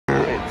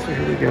So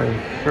here we go.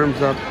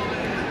 Hermes up.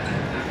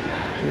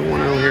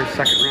 1-0 here,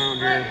 second round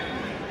here.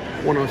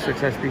 106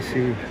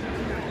 SBC.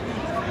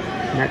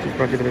 Matches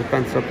brought to you by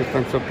Defense Up,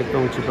 Defense Up,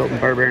 Defend What You Built in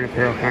Barbarian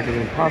Apparel, Conquer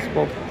the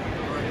Impossible.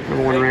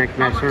 #1 ranked,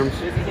 Max Hermes.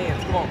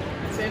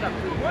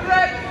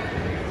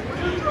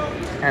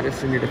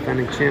 Addison, your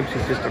defending champs.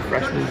 He's just a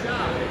freshman.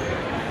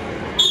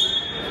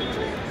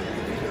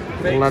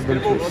 Led them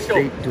to a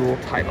state dual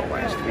title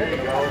last week.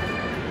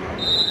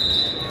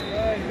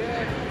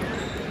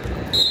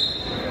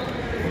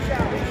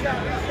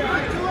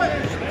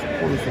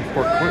 One from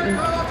Fort Clinton.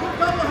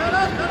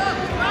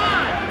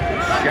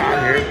 Shot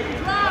here.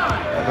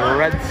 The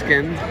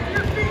Redskin.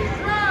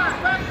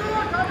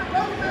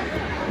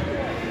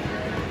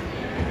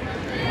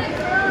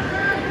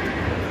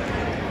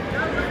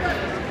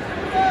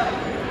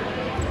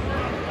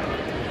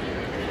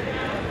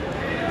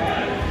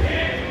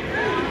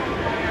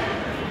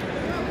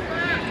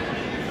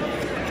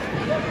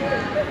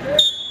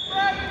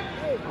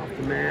 Off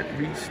the mat,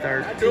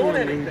 restart,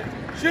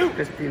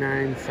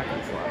 59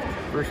 seconds left.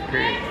 First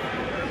period,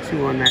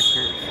 2 on that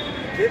turn.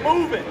 Get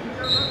moving.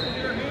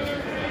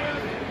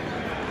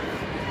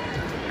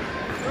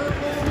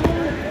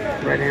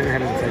 Right hand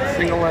ahead inside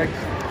single legs.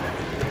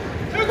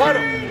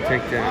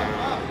 Take down.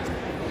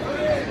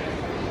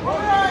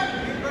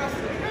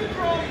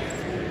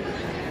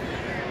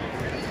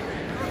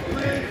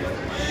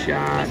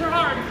 Shot.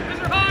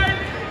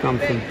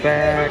 Comes from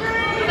back.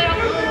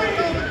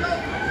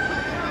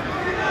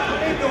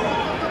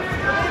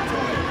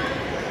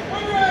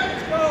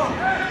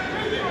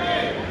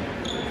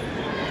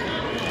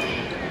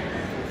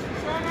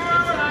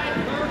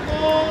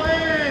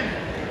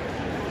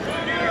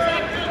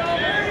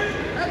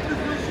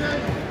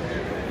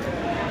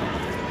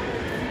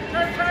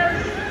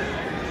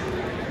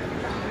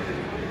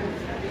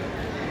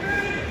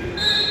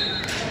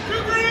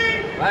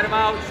 Light him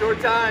out, short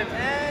time.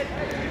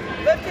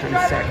 10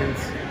 seconds.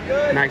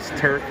 Nice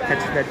Turk,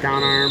 catches that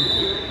down arm.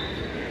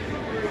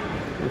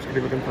 I'm just going to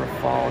be looking for a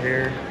fall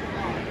here.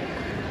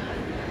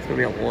 It's going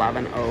to be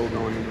 11-0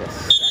 going into the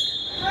second.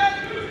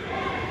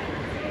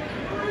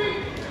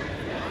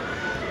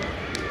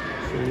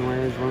 So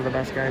anyways, one of the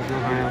best guys in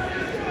Ohio.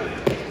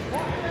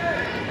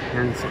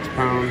 106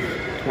 pounds,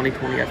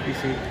 2020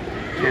 SBC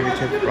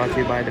Championship brought to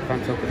you by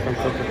Defense Up, Defend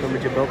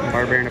What You Built in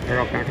Barbarian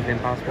Apparel, Conquer the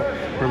Impossible.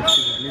 Hermes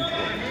is neutral.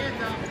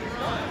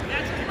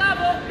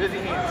 Busy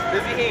hands,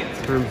 busy hands.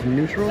 Hermes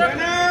neutral.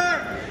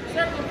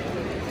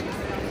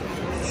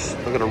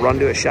 We're gonna run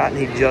to a shot, and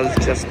he does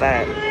just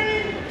that.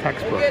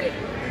 Textbook.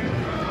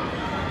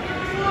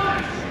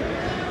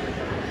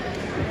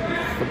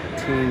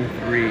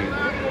 15-3.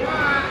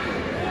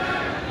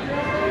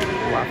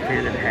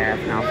 Left-handed half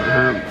now for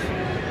Hermes.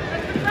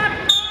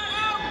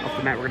 Off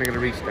the mat, we're gonna get a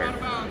restart.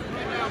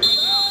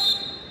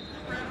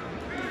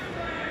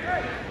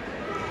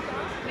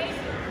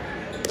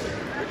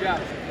 Good job.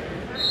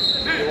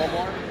 Do one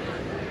more.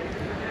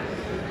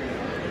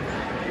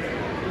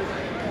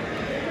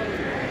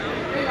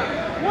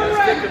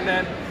 Stick him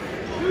then.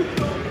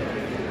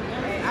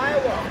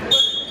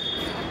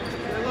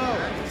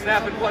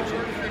 Snap and punch it.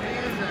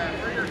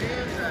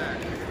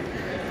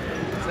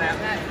 Snap.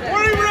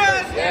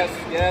 Yes,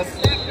 yes,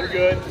 you're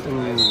good.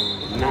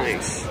 Ooh,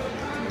 nice.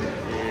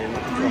 And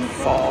a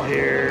fall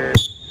here.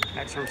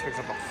 Max Hermes picks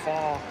up a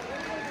fall.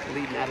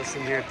 Leading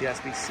Addison here at the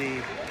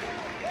SBC.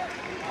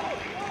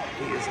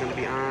 He is going to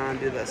be on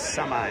to the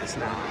semis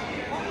now.